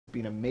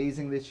been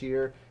amazing this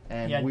year,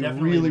 and Yeah, we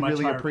definitely really, much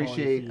really higher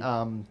appreciate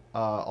quality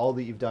all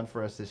that you've done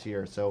for us this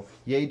year. So,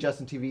 yay,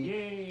 Justin TV!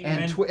 Yay.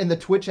 And the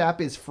Twitch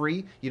app is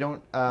free. You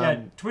don't.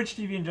 Yeah, Twitch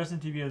TV and Justin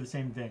TV are the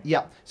same thing.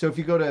 Yeah. So if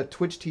you go to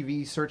Twitch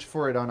TV, search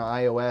for it on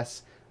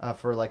iOS.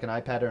 For like an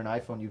iPad or an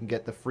iPhone, you can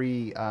get the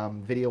free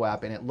video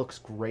app, and it looks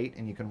great,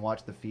 and you can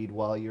watch the feed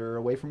while you're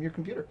away from your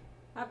computer.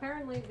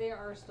 Apparently, they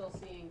are still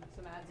seeing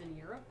some ads in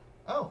Europe.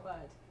 Oh.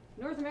 But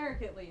North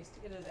America, at least,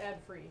 it is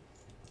ad-free.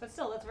 But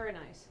still, that's very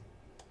nice.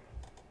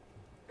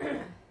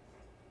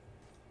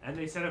 And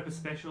they set up a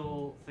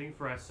special thing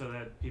for us so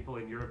that people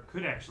in Europe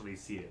could actually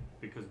see it,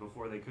 because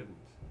before they couldn't.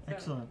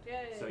 Excellent.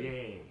 Yay. So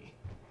yay.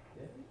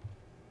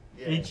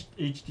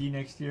 HD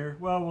next year.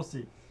 Well, we'll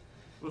see.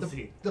 We'll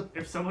see.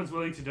 If someone's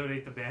willing to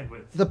donate the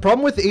bandwidth. The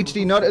problem with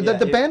HD,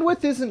 the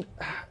bandwidth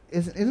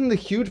isn't the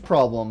huge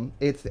problem.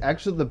 It's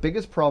actually the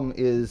biggest problem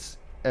is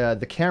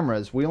the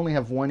cameras. We only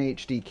have one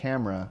HD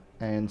camera,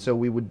 and so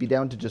we would be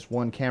down to just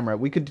one camera.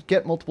 We could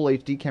get multiple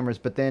HD cameras,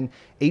 but then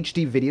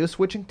HD video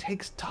switching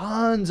takes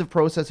tons of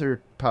processor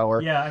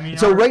power. Yeah, I mean.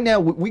 So right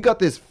now we got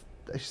this.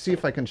 See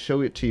if I can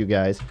show it to you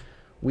guys.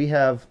 We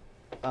have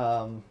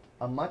a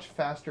much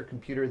faster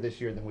computer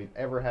this year than we've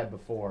ever had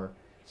before,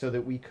 so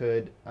that we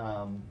could.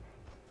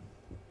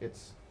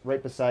 It's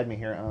right beside me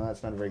here. Oh,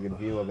 that's not a very good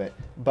view of it,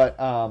 but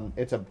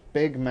it's a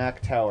big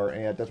Mac tower,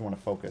 and it doesn't want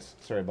to focus.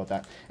 Sorry about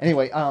that.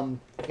 Anyway,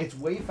 it's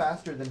way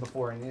faster than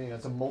before, and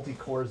it's a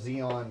multi-core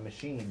Xeon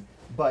machine.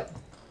 But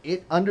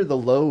it under the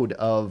load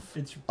of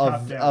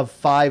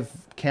 5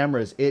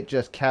 cameras, it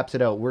just caps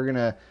it out. We're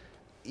gonna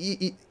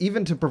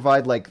even to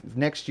provide like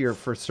next year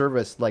for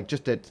service, like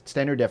just at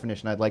standard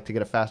definition. I'd like to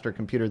get a faster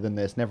computer than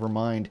this. Never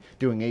mind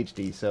doing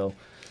HD. So,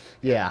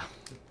 yeah.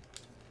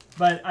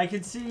 But I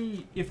could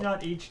see, if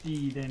not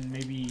HD, then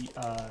maybe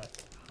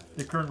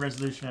the current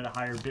resolution at a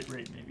higher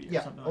bitrate, maybe.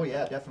 Or something like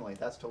that. Definitely.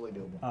 That's totally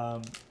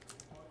doable.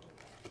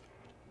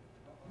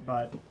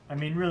 But, I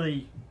mean,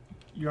 really,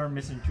 you aren't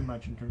missing too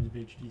much in terms of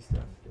HD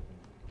stuff.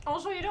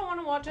 Also, you don't want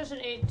to watch us in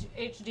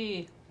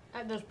HD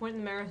at this point in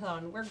the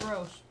marathon. We're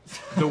gross.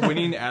 The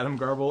winning Adam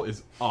Garble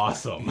is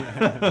awesome.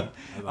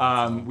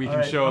 We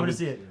can show.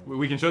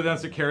 We can show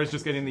downstairs. Kara's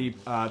just getting the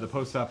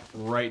post up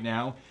right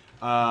now.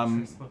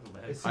 I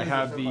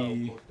have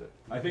the.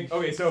 I think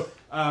okay. So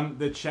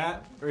the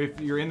chat, or if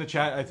you're in the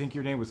chat, I think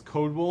your name was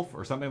Code Wolf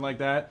or something like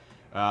that.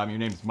 Your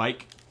name's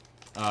Mike,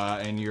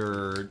 and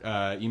your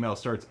email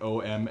starts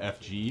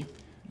OMFG,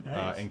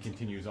 and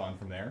continues on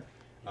from there.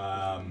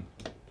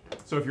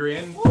 So if you're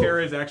in,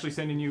 Kara is actually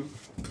sending you.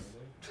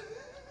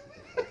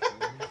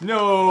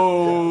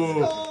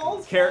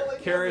 No,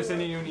 Kara is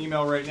sending you an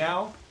email right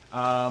now.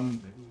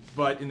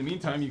 But in the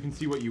meantime, you can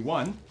see what you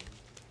won.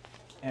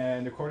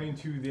 And according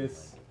to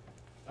this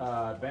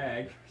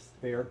bag,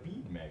 they are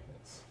bead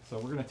magnets. So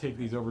we're going to take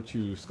these over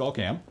to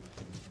Skullcam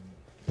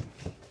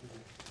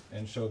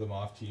and show them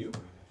off to you.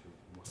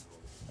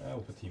 We'll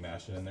put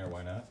T-Mashin in there,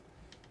 why not?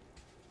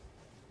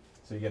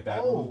 So you get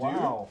that little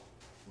dude,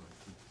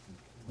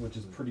 which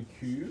is pretty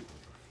cute.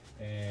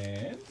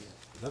 And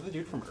is that the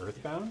dude from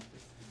Earthbound?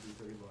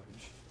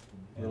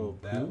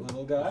 And that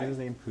little guy. Is his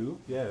name Pooh?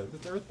 Yeah,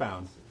 it's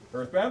Earthbound.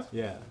 Earthbound?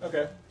 Yeah.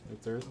 Okay.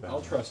 It's Earthbound.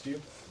 I'll trust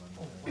you.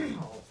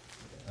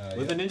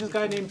 Was the ninjas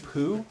guy named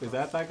Pooh? Is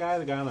that guy?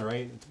 The guy on the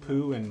right? It's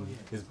Pooh and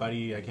his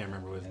buddy, I can't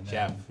remember, was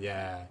Jeff.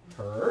 Yeah.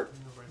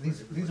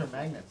 These are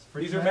magnets.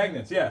 These are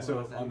magnets, yeah.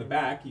 So on the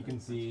back, you can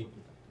see,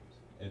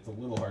 it's a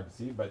little hard to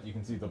see, but you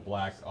can see the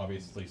black,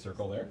 obviously,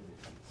 circle there.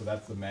 So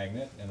that's the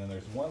magnet. And then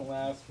there's one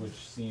last, which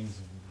seems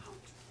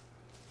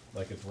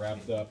like it's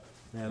wrapped up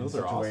in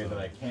such a way that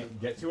I can't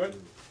get to it.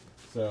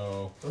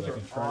 So I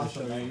can try to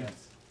show you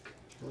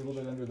a little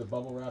bit under the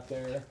bubble wrap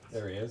there.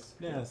 There he is.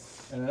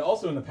 Yes. And then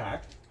also in the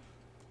pack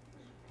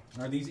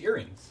are these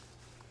earrings.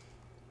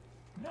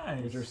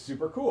 Nice. Which are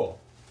super cool.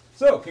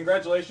 So,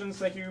 congratulations.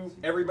 Thank you,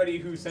 everybody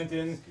who sent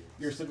in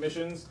your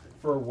submissions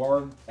for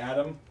War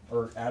Adam,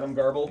 or Adam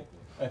Garble,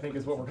 I think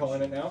is what we're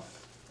calling it now.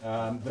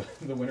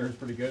 The winner is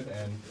pretty good,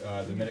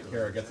 and the minute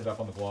Kara gets it up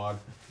on the blog,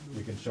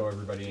 we can show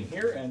everybody in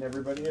here, and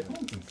everybody at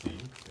home can see.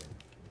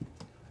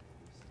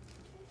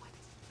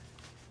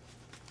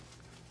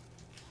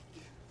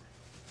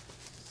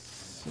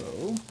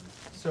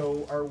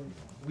 So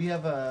we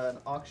have an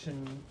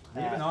auction.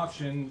 We have an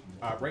auction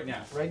right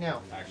now. Right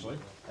now, actually.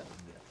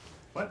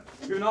 What?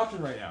 We have an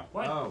auction right now.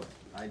 What? Oh,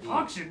 ID.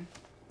 Auction?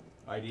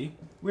 ID?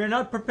 We're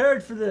not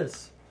prepared for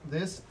this.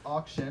 This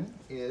auction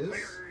is.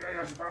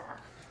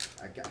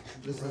 I got you.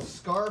 This is a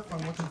scarf.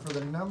 I'm looking for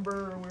the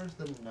number. Where's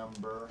the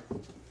number?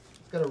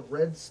 It's got a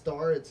red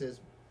star. It says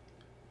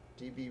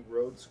DB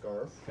Road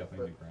Scarf.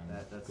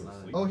 That's not.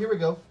 Oh, here we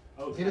go.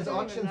 Oh, it is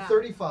auction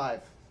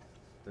 35.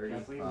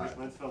 Kathleen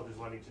Linsfeld is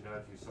wanting to know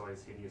if you saw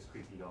his hideous,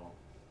 creepy doll.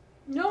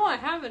 No, I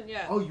haven't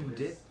yet. Oh, you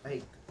did?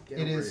 Hey, get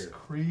it over is here.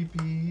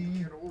 creepy.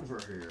 Get over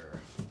here.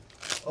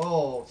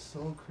 Oh,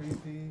 so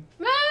creepy.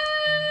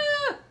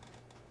 Ah!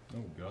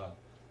 Oh, God.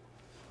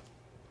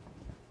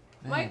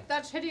 Mike,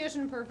 that's hideous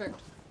and perfect.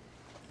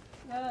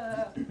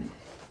 I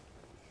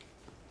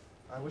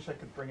wish I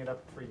could bring it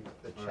up for you,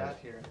 the chat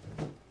here.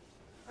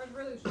 Are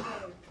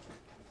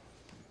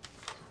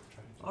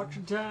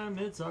Auction time,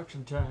 it's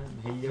auction time.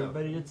 Hey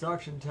everybody, it's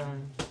auction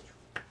time.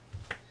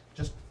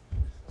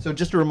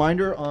 Just a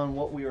reminder on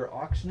what we are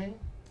auctioning.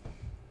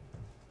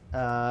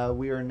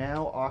 We are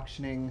now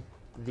auctioning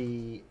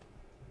the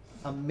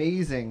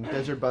amazing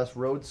Desert Bus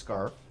Road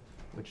Scarf,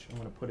 which I'm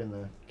going to put in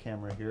the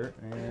camera here,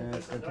 and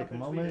it's going to take a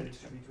moment.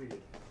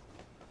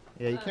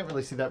 Yeah, you can't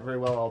really see that very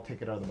well. I'll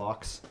take it out of the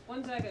box.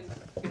 1 second.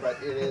 But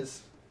it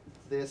is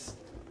this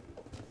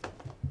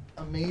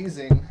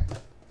amazing,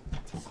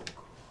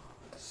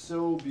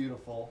 so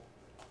beautiful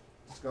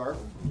scarf,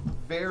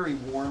 very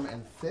warm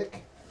and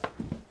thick.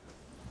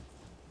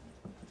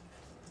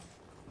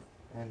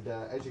 And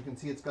as you can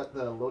see, it's got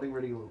the Loading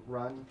Ready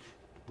Run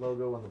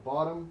logo on the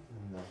bottom,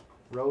 and the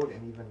road,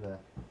 and even the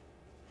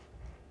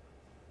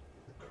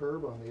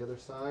curb on the other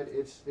side.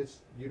 It's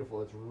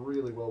beautiful. It's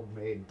really well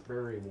made,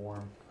 very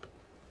warm.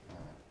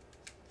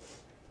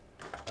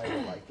 I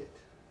like it.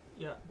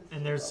 Yeah,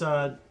 and there's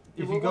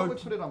If you go,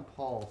 put it on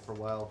Paul for a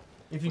while.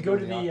 If you go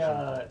to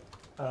the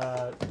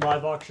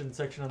live auction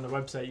section on the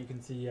website, you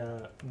can see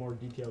more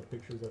detailed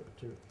pictures of it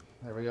too.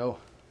 There we go.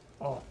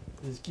 Oh,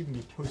 this is keeping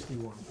me toasty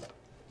warm.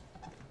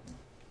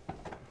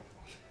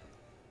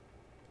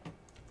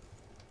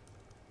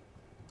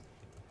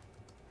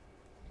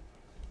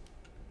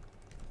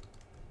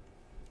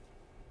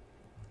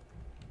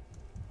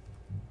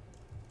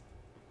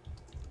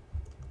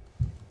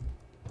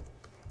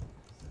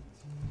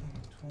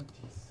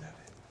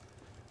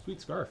 Sweet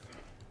scarf.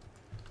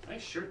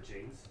 Nice shirt,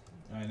 James.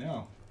 I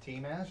know.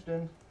 Team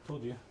Ashton.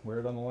 Told you. Wear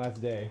it on the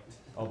last day.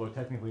 Although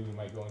technically we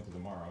might go into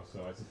tomorrow,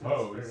 so I Fair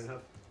suppose.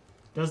 enough.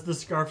 Does the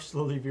scarf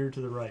slowly veer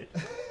to the right?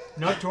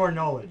 Not to our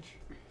knowledge.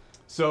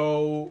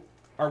 So,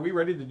 are we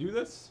ready to do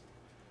this?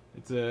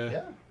 It's a.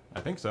 Yeah. I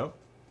think so.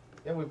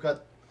 Yeah, we've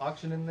got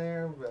auction in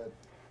there.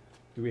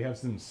 Do we have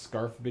some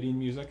scarf bidding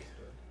music?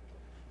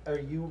 Are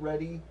you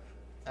ready,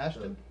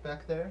 Ashton,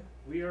 back there?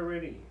 We are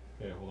ready.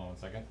 Okay, hold on 1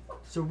 second.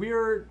 So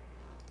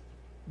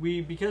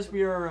because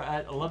we are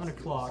at 11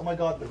 o'clock. Oh my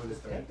God, this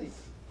is empty.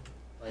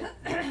 Like,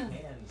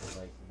 hands,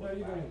 like, what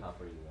hop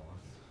are you on?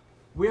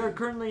 We are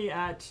currently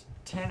at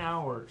 10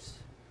 hours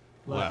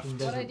left. In What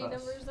Desert ID Bus.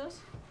 number is this?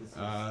 This is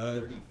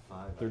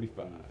 35.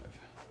 35.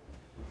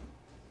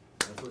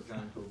 That's what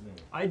John told me.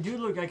 I do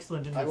look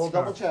excellent in I this will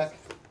scarf. double check.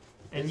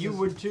 And This you is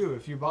would too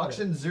if you bought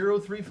Auction it.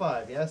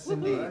 035. Yes,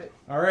 indeed.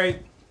 All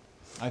right.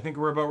 I think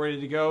we're about ready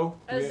to go.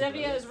 As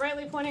Zevia is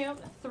rightly pointing out,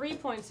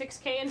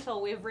 3.6K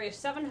until we've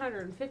raised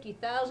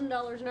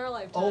 $750,000 in our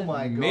lifetime. Oh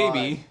my God.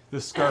 Maybe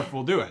the scarf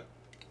will do it.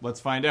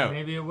 Let's find out.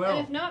 Maybe it And will.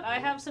 if not, I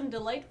have some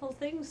delightful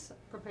things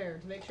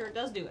prepared to make sure it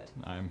does do it.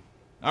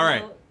 All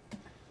right. So,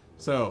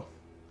 So,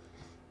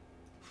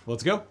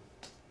 let's go.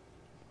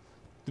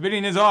 The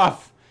bidding is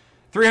off.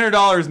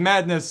 $300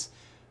 madness.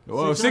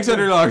 Whoa,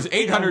 $600,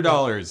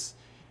 $800.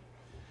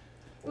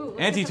 ooh, look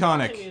at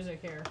Antitonic. some music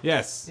here.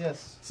 Yes.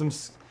 Yes.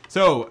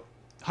 So,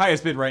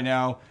 highest bid right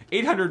now,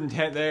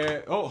 810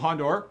 there. Oh,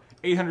 Hondor,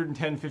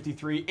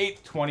 810.53,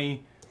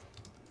 820.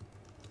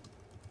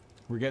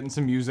 We're getting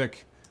some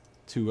music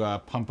to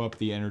pump up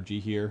the energy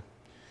here.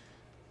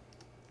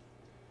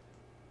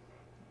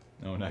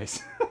 Oh,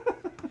 nice.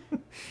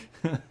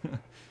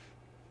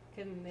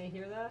 Can they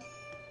hear that?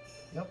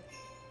 Yep.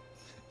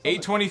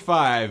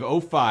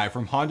 825.05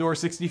 from Hondor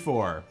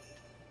 64.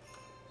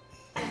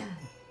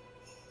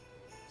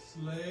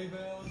 Sleigh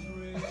bells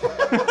ring.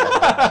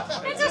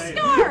 It's a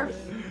scarf!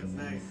 That's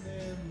nice.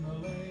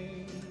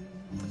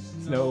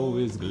 Snow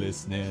is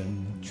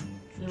glistening.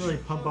 You really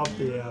pump up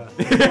the.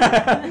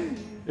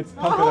 It's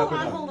Oh, pumping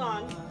up. hold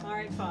on.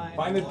 Alright, fine.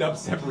 Find the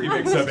dubstep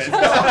remix of it.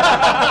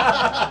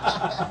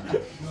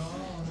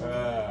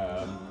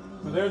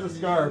 So there's a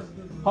scarf.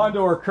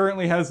 Hondor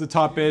currently has the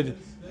top bid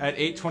at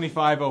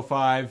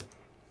 825.05.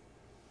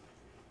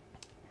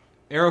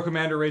 Aero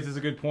Commander raises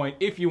a good point.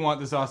 If you want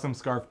this awesome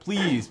scarf,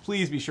 please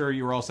be sure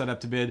you are all set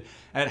up to bid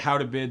at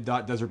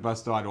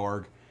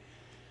howtobid.desertbus.org.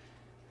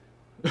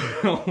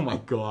 Oh my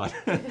God.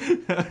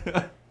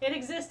 It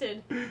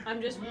existed.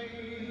 I'm just.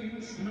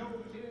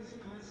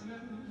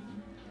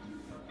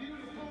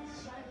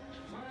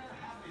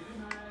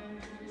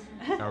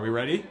 Are we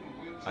ready?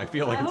 I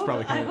feel like it's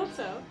probably I coming. hope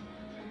so.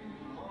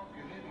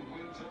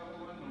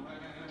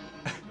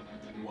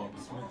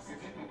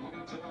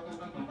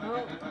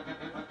 Oh.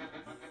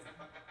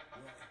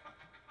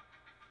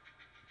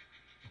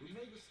 Who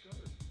made the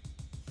scarf?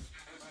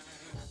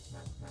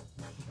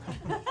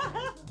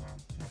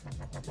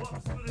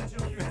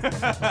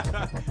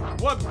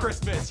 What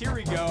Christmas? Here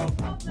we go.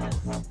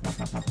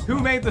 Who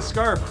made the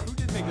scarf? Who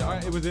did make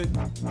the? It was it.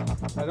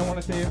 I don't want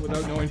to say it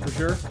without knowing for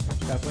sure.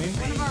 Kathleen.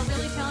 One of our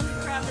really talented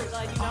crafters,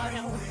 I do not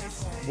know.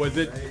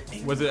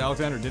 Was it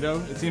Alexander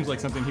Ditto? It seems like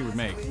something he would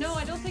make. No,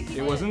 I don't think he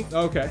It did. wasn't?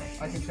 Okay.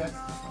 I can check.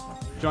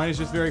 Johnny's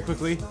just very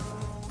quickly.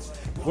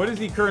 What is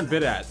the current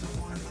bid at?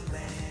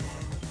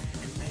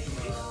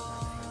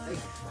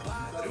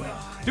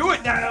 Do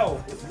it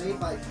now! It's made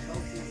by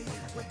Chelsea.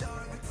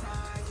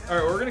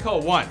 Alright, we're gonna call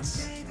it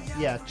once.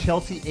 Yeah,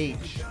 Chelsea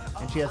H.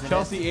 And she has an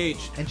Chelsea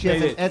H. And she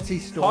has an made it. Etsy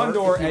store.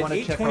 Condor if you at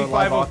wanna check our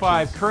live 825.05.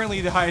 auctions.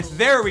 Currently the highest.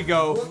 There we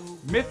go.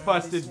 Myth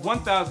busted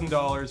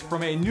 $1,000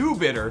 from a new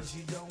bidder.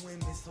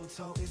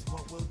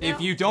 If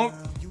you don't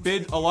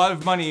bid a lot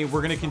of money,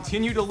 we're going to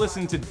continue to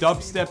listen to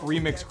dubstep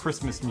remix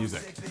Christmas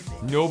music.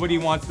 Nobody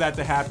wants that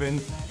to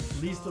happen.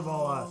 Least of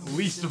all us.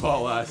 Least of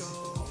all us.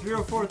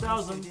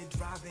 304,000.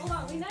 Hold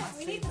on,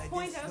 we need to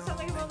point out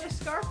something about this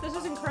scarf. This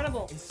is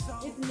incredible.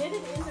 It's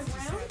knitted in the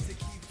round,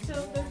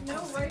 so there's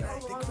no right or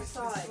wrong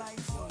side,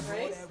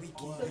 right?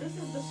 So this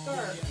is the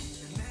scarf.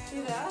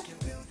 See that?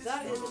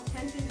 That is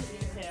attention to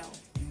detail.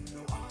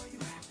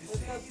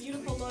 It's got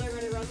beautiful Loading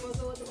Ready Run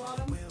logo at the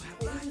bottom.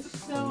 This is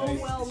so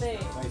well made.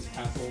 Nice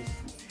tassels.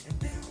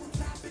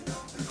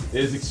 It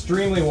is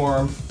extremely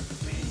warm.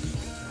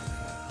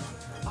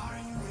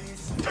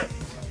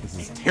 This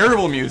is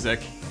terrible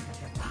music.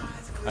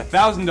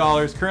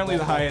 $1,000, currently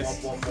the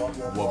highest. Wub,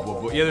 wub,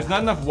 wub. Yeah, there's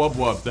not enough wub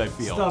wubs, I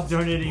feel. Stop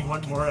donating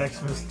one more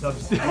Xmas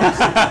dubstep.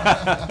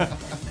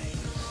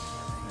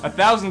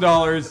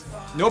 $1,000.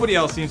 Nobody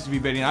else seems to be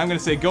bidding. I'm going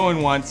to say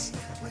going once.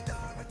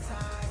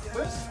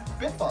 Where's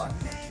Bitbot?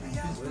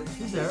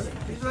 He's there.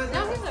 He's right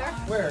No, there. he's there.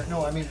 Where?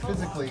 No, I mean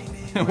physically.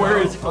 where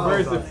is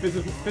the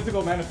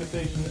physical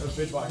manifestation of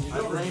Bidbot? He's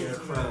over here.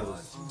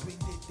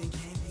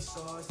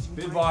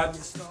 Bidbot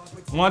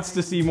wants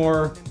to see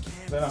more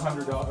than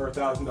 $100 or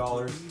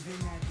 $1,000.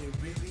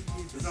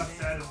 It's not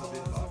sad as a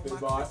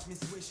Bidbot.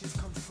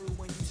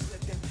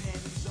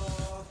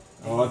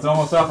 Oh, it's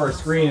almost off our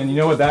screen, and you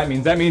know what that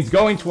means. That means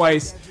going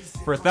twice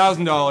for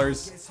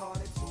 $1,000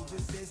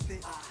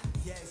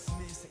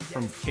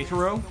 from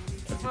Kataro?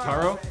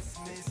 Kataro?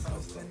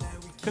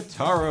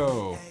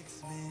 Kataro.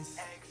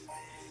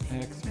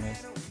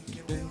 Xmas.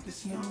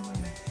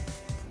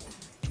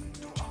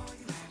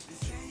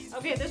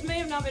 Okay, this may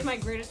have not been my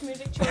greatest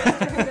music choice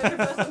during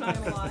De5ertBus, I'm not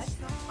gonna lie.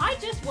 I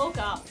just woke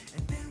up.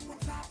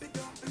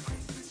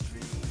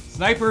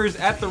 Snipers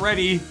at the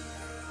ready,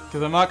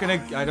 because I'm not gonna.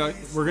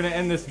 We're gonna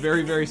end this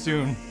very, very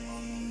soon.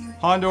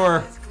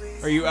 Hondor,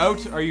 are you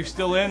out? Are you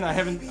still in? I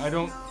haven't. I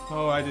don't.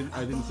 Oh, I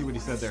didn't see what he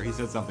said there. He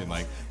said something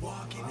like.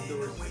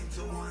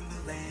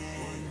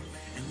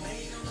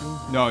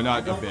 No,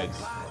 not a bid.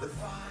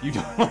 You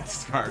don't want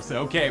scarves.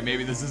 Okay,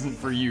 maybe this isn't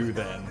for you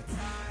then.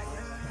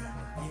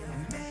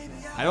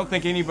 I don't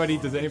think anybody.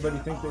 Does anybody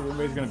think that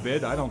anybody's gonna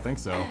bid? I don't think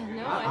so.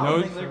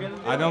 No,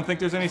 I don't think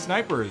there's any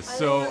snipers.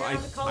 So I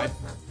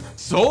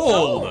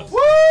sold. Woo!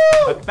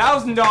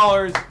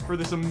 $1,000 for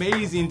this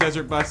amazing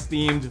De5ertBus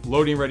themed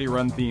Loading Ready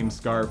Run themed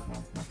scarf.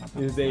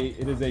 It is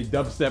a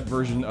dubstep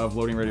version of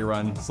Loading Ready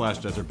Run /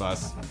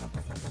 De5ertBus.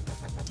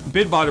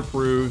 Bidbot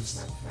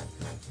approves.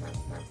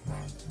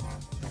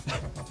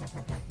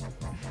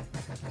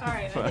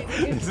 Alright, I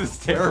think This is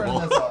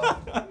terrible.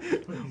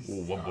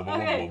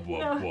 Okay,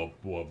 no.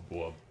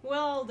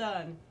 Well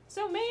done.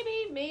 So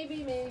maybe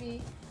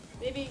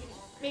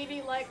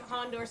like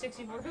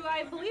Hondor64, who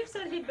I believe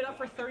said he'd been up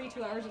for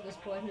 32 hours at this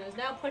point and is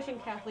now pushing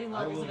Kathleen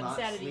levels of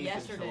insanity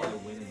yesterday.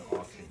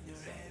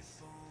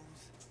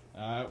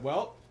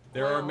 Well,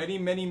 there are many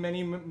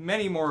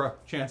more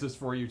chances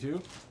for you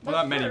two. Well,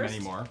 not many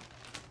more.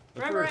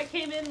 Remember, I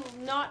came in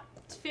not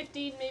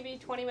 15, maybe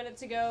 20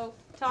 minutes ago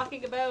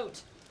talking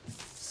about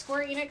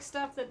Square Enix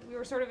stuff that we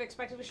were sort of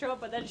expecting to show up,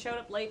 but then showed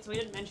up late, so we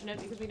didn't mention it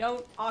because we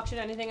don't auction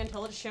anything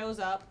until it shows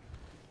up.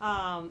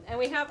 And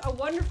we have a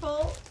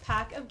wonderful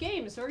pack of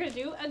games, so we're going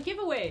to do a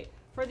giveaway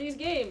for these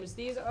games.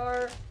 These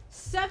are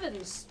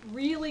 7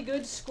 really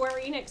good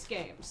Square Enix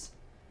games.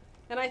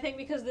 And I think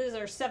because these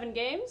are 7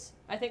 games,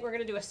 I think we're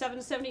going to do a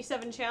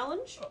 777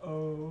 challenge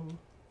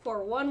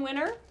for one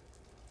winner.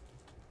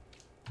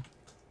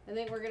 I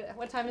think we're going to...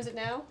 What time is it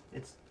now?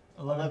 It's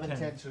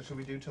 11:10, so should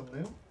we do till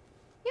noon?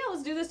 Yeah,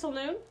 let's do this till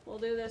noon. We'll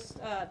do this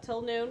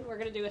till noon. We're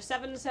going to do a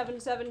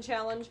 777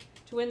 challenge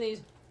to win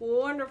these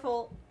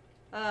wonderful,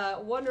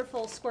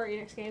 wonderful Square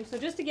Enix games. So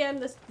just again,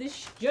 this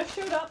just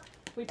showed up.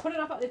 We put it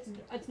up.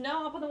 It's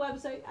now up on the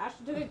website.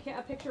 Ashton took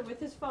a picture with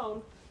his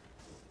phone.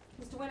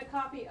 It's to win a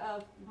copy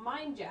of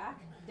Mind Jack,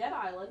 Dead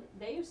Island,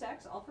 Deus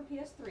Ex, all for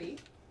PS3,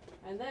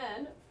 and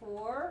then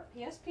for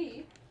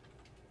PSP,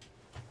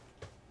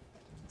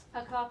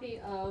 a copy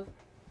of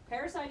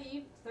Parasite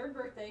Eve, Third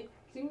Birthday,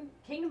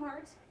 Kingdom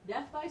Hearts,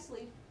 Death by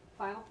Sleep,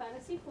 Final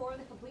Fantasy IV,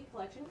 the complete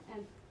collection,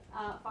 and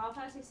Final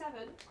Fantasy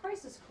VII,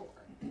 Crisis Core.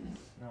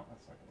 No,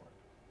 that's not gonna work.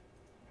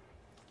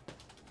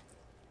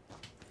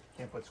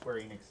 Can't put Square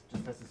Enix.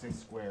 Just has to say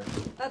Square.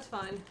 That's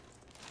fine.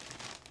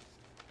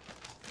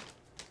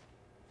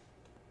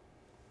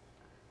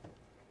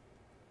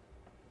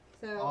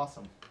 So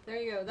Awesome. there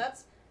you go.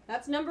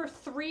 That's number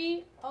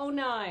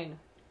 309.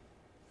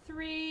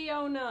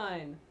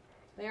 309.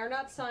 They are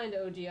not signed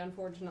OG,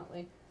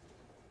 unfortunately.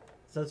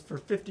 So that's for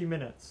 50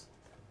 minutes.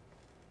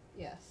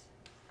 Yes.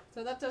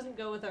 So that doesn't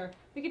go with our.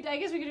 I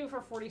guess we could do it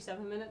for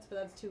 47 minutes,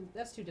 but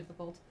that's too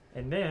difficult.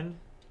 And then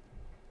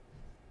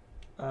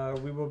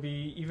we will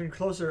be even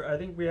closer. I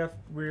think we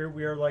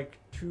are like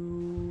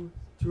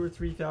 2,000 or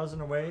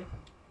 3,000 away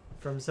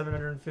from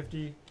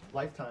 750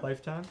 Lifetime.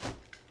 lifetime.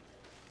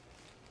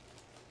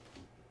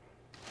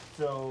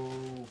 So,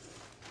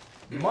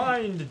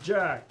 Mind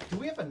Jack. do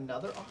we have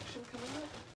another auction coming up?